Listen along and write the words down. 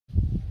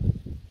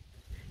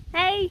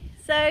Hey,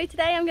 so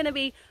today I'm going to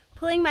be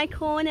pulling my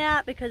corn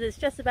out because it's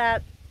just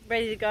about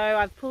ready to go.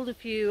 I've pulled a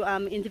few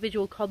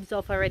individual cobs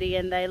off already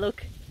and they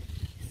look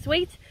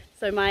sweet.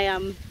 So my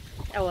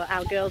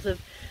our girls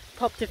have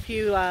popped a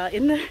few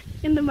in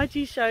the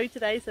Mudgee show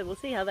today, so we'll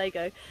see how they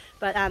go.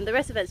 But the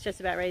rest of it's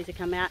just about ready to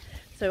come out.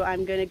 So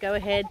I'm going to go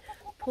ahead,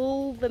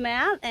 pull them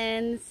out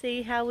and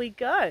see how we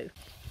go.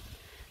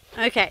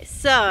 Okay,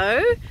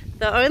 so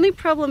the only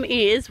problem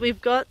is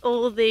we've got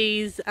all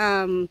these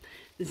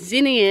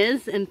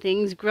zinnias and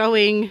things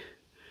growing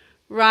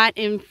right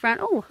in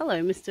front. Oh,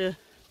 hello, Mr.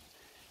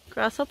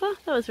 Grasshopper.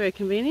 That was very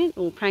convenient.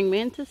 Or praying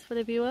mantis,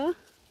 whatever you are.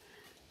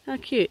 How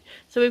cute.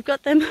 So we've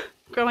got them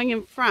growing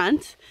in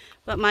front,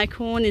 but my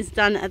corn is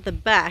done at the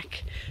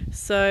back.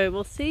 So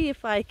we'll see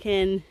if I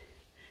can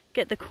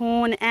get the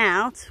corn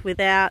out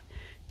without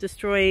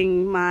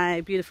destroying my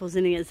beautiful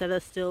zinnias that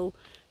are still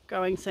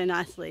growing so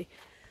nicely.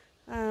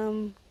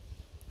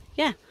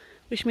 Yeah,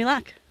 wish me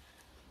luck.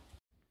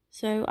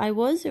 So I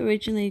was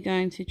originally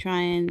going to try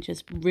and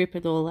just rip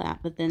it all out,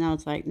 but then I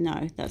was like,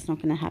 no, that's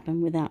not going to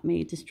happen without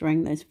me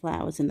destroying those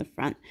flowers in the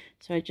front.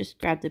 So I just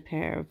grabbed a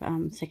pair of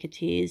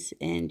secateurs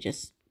and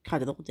just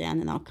cut it all down,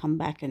 and I'll come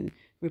back and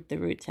rip the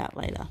roots out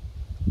later.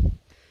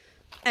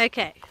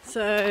 Okay,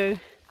 so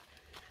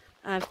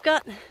I've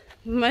got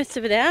most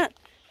of it out.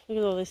 Look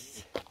at all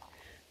this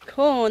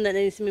corn that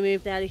needs to be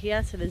moved out of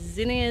here. So the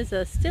zinnias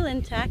are still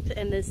intact,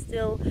 and there's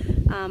still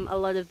a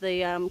lot of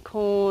the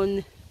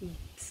corn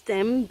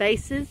stem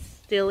bases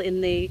still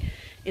in the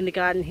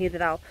garden here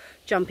that I'll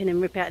jump in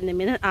and rip out in a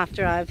minute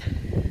after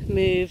I've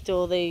moved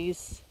all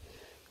these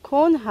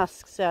corn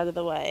husks out of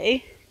the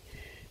way,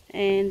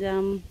 and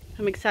I'm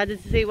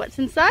excited to see what's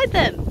inside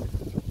them.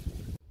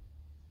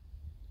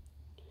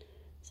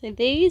 So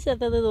these are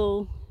the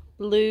little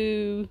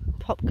blue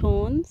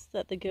popcorns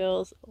that the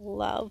girls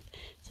love.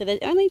 So they're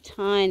only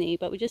tiny,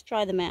 but we just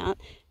dry them out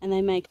and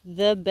they make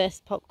the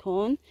best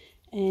popcorn,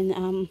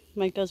 and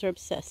my girls are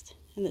obsessed.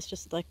 And it's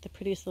just like the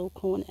prettiest little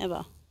corn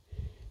ever.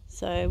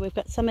 So we've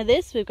got some of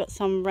this, we've got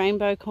some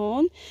rainbow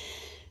corn,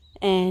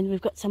 and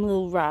we've got some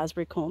little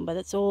raspberry corn, but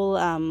it's all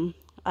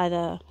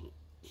either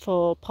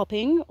for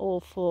popping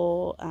or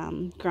for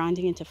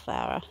grinding into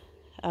flour.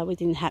 We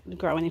didn't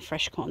grow any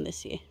fresh corn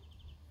this year.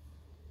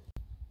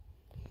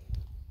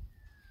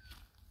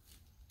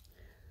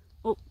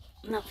 Oh,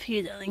 not for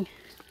you, darling.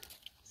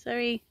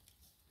 Sorry.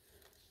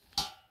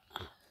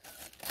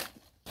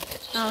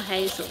 Oh,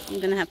 Hazel, I'm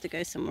going to have to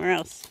go somewhere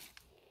else.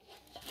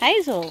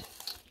 Hazel!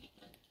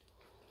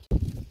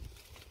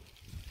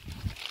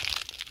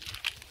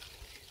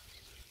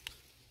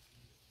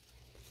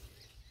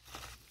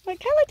 What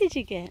colour did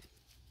you get?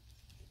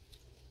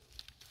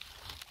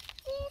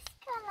 This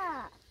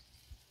colour.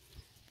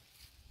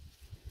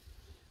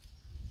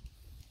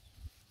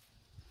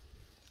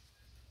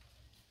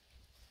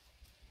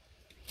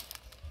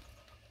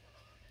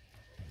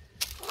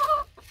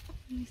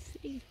 Let me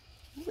see.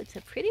 Oh, it's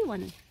a pretty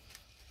one.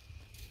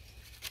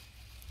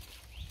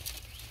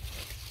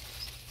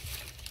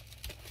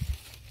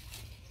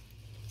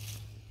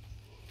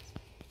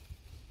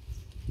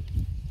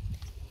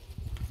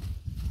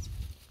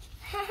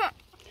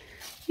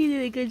 You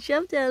did a good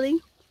job, darling.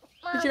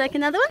 Would you like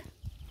another one?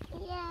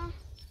 Yeah.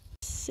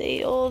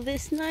 See all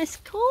this nice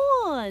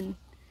corn.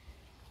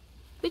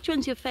 Which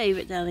one's your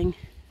favourite, darling?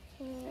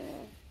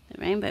 The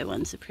rainbow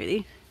ones are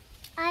pretty.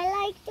 I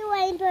like the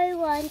rainbow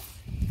ones.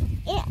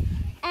 Yeah.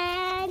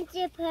 And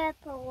the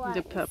purple ones.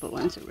 The purple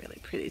ones are really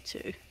pretty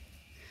too.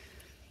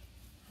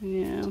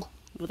 Yeah.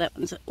 Well, that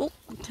one's a... Oh,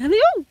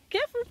 oh,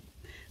 careful.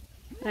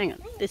 Hang on.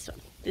 This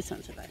one. This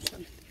one's a nice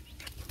one.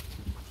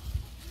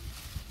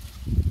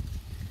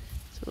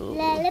 So, you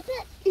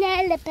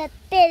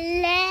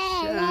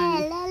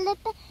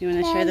want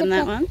to show them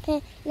that one?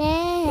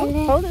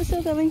 Oh, hold it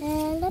still, darling.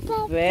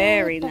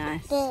 Very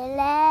nice.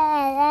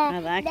 I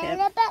like it.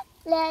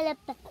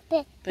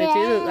 They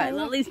do look like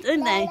lilies,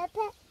 don't they?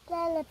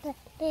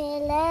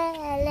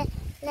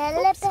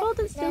 Oops, hold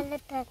it still.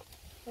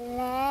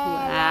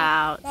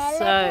 Wow, it's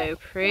so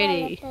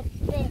pretty.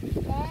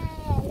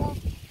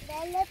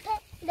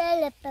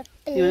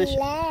 You want to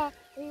show?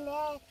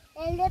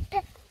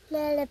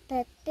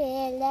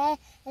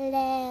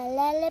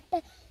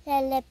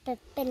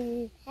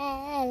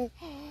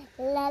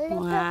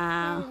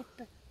 Wow.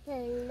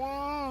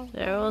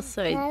 They're all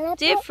so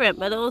different,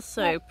 but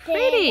also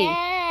pretty.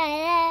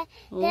 Oh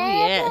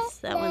yes,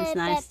 that one's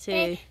nice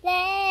too.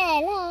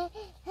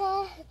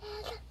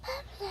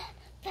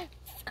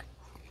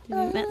 Do you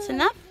think that's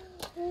enough?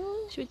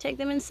 Should we take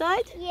them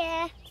inside?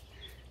 Yeah.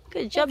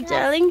 Good job,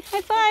 darling.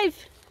 High five.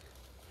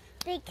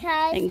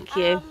 Because thank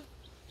you.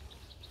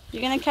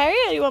 You're going to carry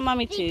it, or you want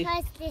Mummy to?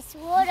 Because this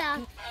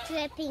water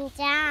dripping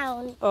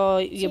down. Oh,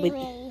 yeah,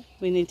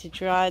 we need to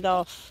dry it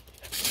off.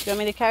 Do you want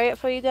me to carry it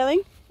for you,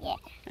 darling? Yeah.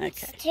 Okay.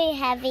 It's too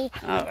heavy.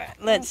 All right,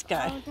 let's go.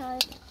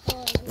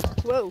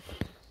 Whoa.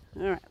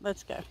 All right,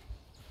 let's go.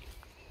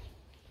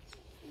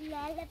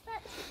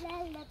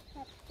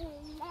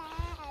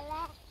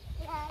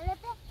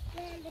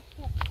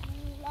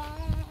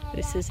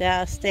 This is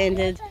our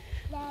standard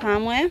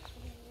palmware.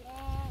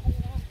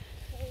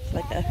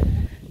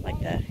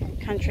 like a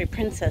country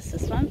princess,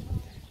 this one.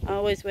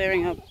 Always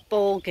wearing a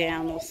ball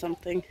gown or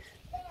something.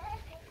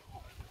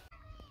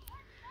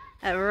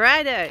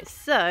 Alrighto,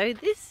 so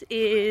this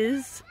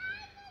is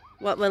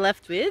what we're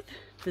left with.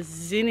 The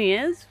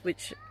zinnias,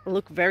 which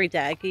look very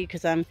daggy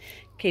because I'm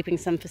keeping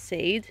some for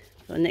seed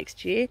for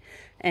next year.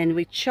 And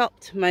we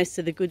chopped most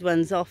of the good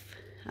ones off.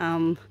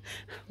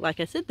 Like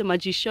I said, the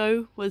Mudgee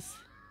show was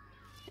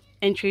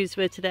entries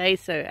were today,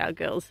 so our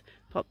girls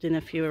popped in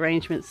a few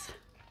arrangements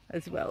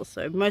as well.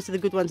 So most of the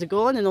good ones are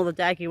gone and all the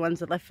daggy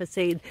ones are left for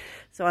seed.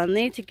 So I'll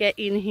need to get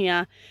in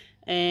here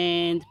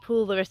and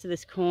pull the rest of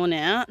this corn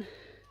out.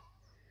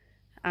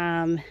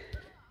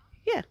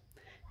 Yeah,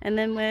 and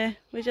then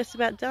we're just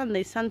about done.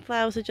 These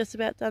sunflowers are just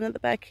about done at the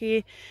back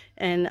here,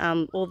 and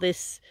all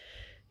this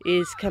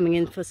is coming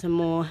in for some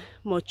more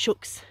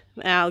chooks.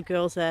 Our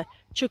girls are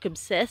chook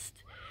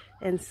obsessed,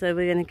 and so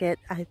we're going to get,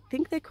 I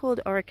think they're called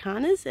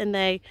oricanas, and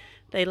they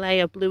lay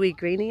a bluey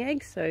greeny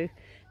egg, so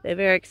they're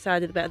very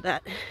excited about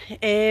that.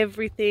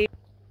 Everything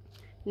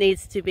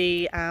needs to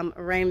be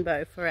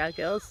rainbow for our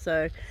girls,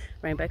 so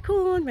rainbow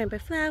corn, rainbow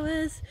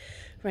flowers,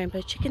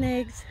 rainbow chicken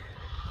eggs.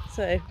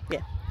 So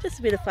yeah, just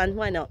a bit of fun,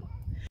 why not?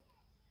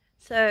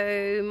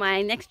 So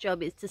my next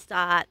job is to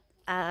start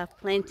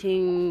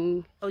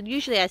planting, or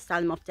usually I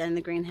start them off down in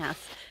the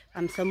greenhouse,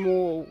 some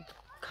more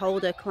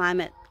colder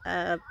climate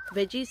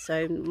veggies,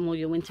 so more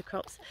your winter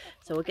crops.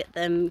 So we'll get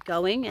them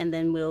going, and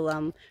then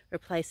we'll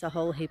replace a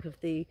whole heap of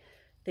the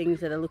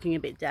things that are looking a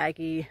bit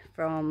daggy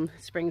from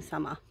spring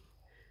summer.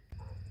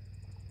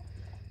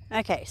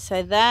 Okay,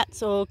 so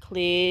that's all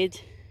cleared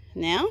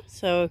now,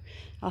 so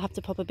I'll have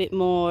to pop a bit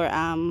more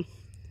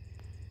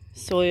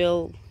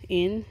soil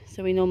in.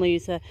 So we normally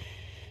use a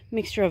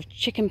mixture of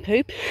chicken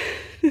poop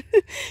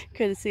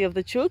courtesy of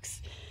the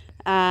chooks,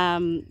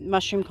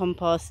 mushroom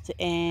compost,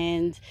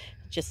 and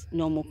just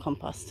normal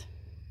compost.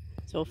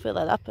 So we'll fill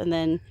that up and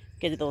then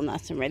get it all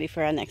nice and ready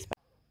for our next batch.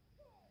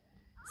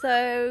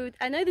 So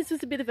I know this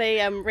was a bit of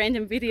a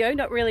random video,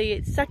 not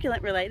really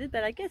succulent related,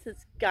 but I guess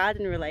it's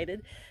garden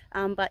related.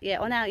 But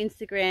yeah, on our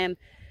Instagram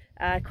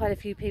quite a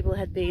few people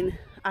had been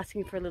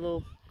asking for a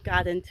little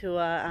garden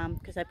tour,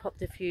 because I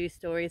popped a few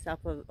stories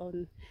up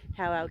on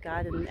how our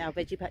garden, our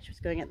veggie patch was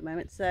going at the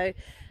moment. So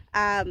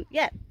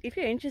yeah, if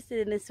you're interested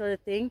in this sort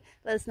of thing,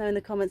 let us know in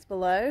the comments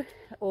below,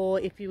 or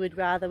if you would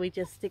rather we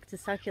just stick to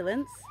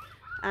succulents.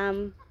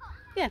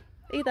 Yeah,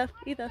 either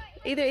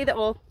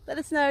or, let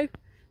us know.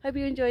 Hope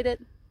you enjoyed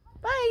it.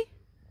 Bye.